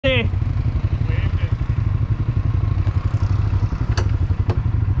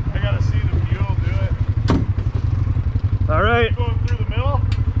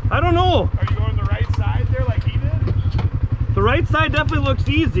outside definitely looks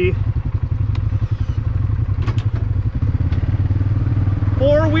easy.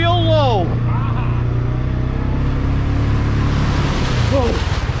 Four-wheel low. Whoa.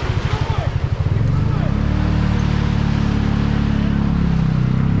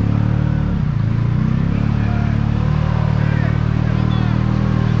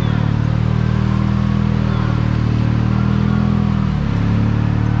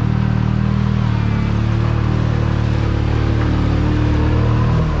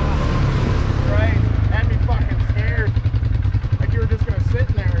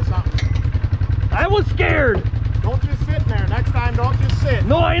 Don't just sit in there. Next time, don't just sit.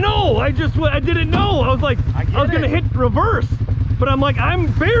 No, I know. I didn't know. I was like, I was gonna hit reverse, but I'm like, I'm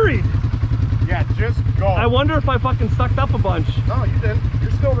buried. Yeah, just go. I wonder if I fucking sucked up a bunch. No, you didn't.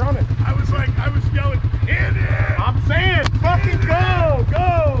 You're still running. I was yelling, hit it! I'm saying, fucking go,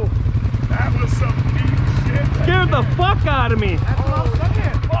 go. That was some deep shit. Scared the fuck out of me. That's what I'm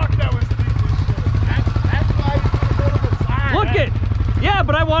saying. Fuck, that was deep as shit. That's why you go to the side. Look it. Yeah,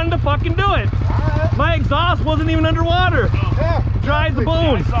 but I wanted to fucking do it. My exhaust wasn't even underwater. Yeah, Dry as a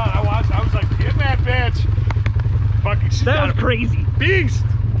bone. I saw it. I was like, hit that bitch. Fucking shit. That was crazy. Beast.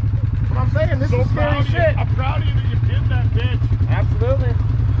 What I'm saying, this is scary shit. I'm proud of you that you did that bitch. Absolutely.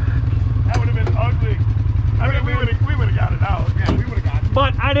 That would have been ugly. I mean, we would have got it out. Yeah, we would have got it.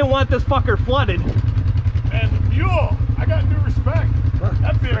 But I didn't want this fucker flooded. And the Mule, I got new respect.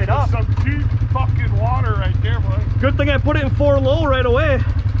 That bitch was some deep fucking water right there, boy. Good thing I put it in 4 low right away.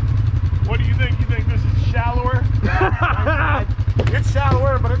 What do you think? You think this is shallower? Yeah, it's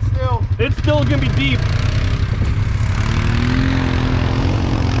shallower, but it's still gonna be deep.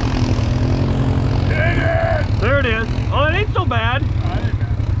 Hit it! There it is. Oh, it ain't so bad.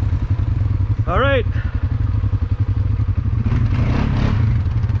 All right.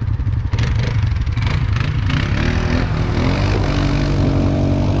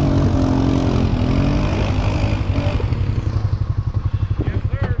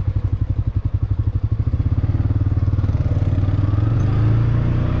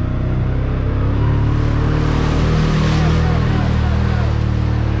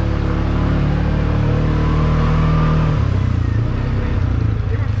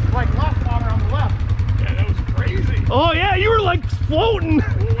 Oh yeah, you were like floating. Well,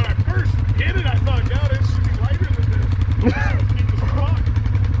 when I first hit it, I thought, God, it should be lighter than this.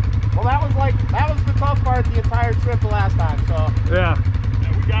 Well, that was the tough part the entire trip the last time, so. Yeah.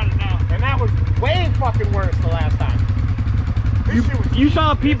 Yeah, we got it now. And that was way fucking worse the last time. You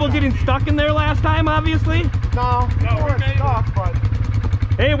saw people getting stuck in there last time, obviously? No, we weren't stuck, but.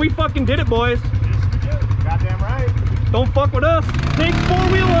 Hey, we fucking did it, boys. Yes, we did. Goddamn right. Don't fuck with us. Take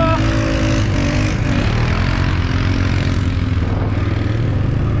 4-wheel off.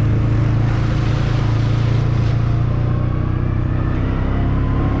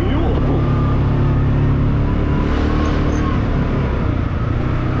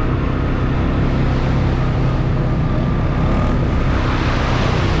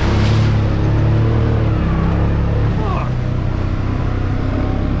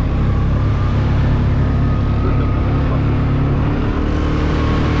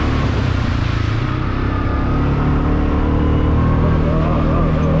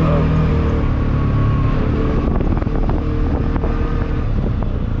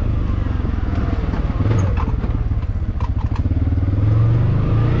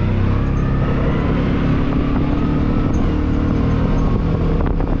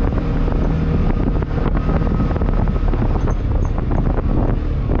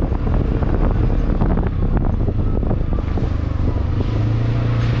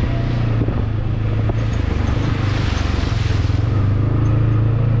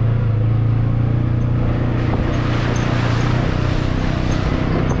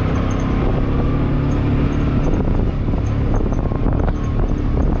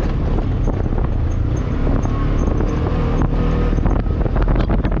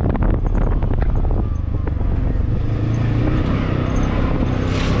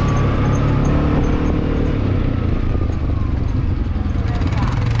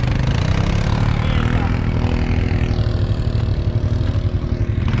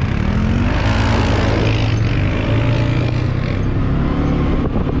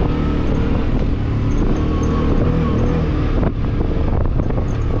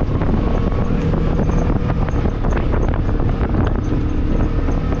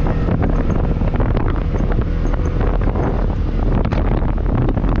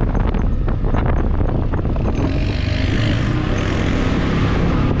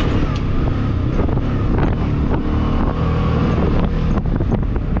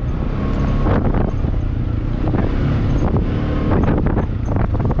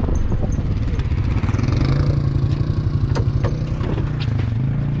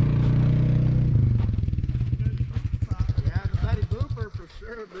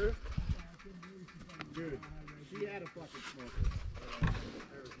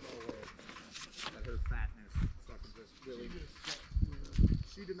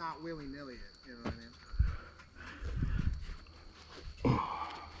 not willy-nilly it, you know what I mean?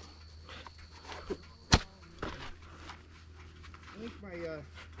 I think my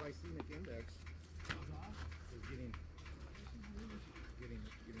glycemic index is getting there.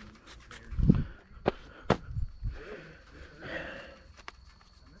 And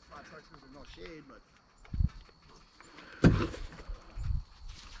this spot sucks because there's no shade, but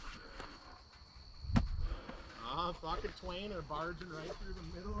fucking twain are barging right through the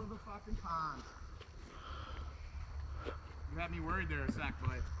middle of the fucking pond. You had me worried there a sec,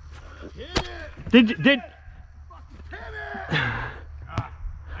 but hit it! Did Hit it!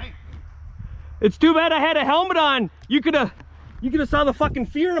 Hey. It's too bad I had a helmet on. You could have saw the fucking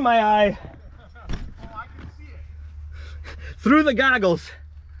fear in my eye. Oh, I can see it. Through the goggles.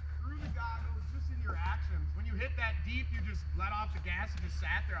 Through the goggles, just in your actions. When you hit that deep, you just let off the gas and just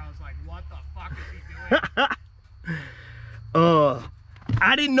sat there. I was like, what the fuck is he doing?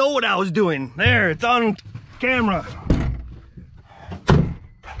 I didn't know what I was doing. There, it's on camera.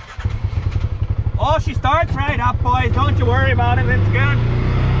 Oh, she starts right up, boys. Don't you worry about it. It's good.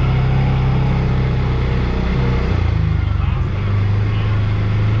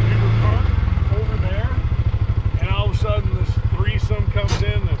 We were parked over there, and all of a sudden this threesome comes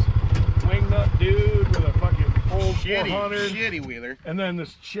in, this wingnut dude with a fucking old 400. Shitty wheeler. And then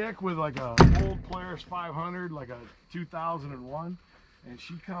this chick with like a old Polaris 500, like a 2001. And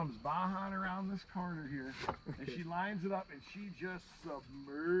she comes behind around this corner here, and she lines it up, and she just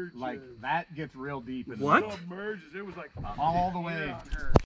submerges. Like, that gets real deep. What? Submerges. It was like all the way. Yeah.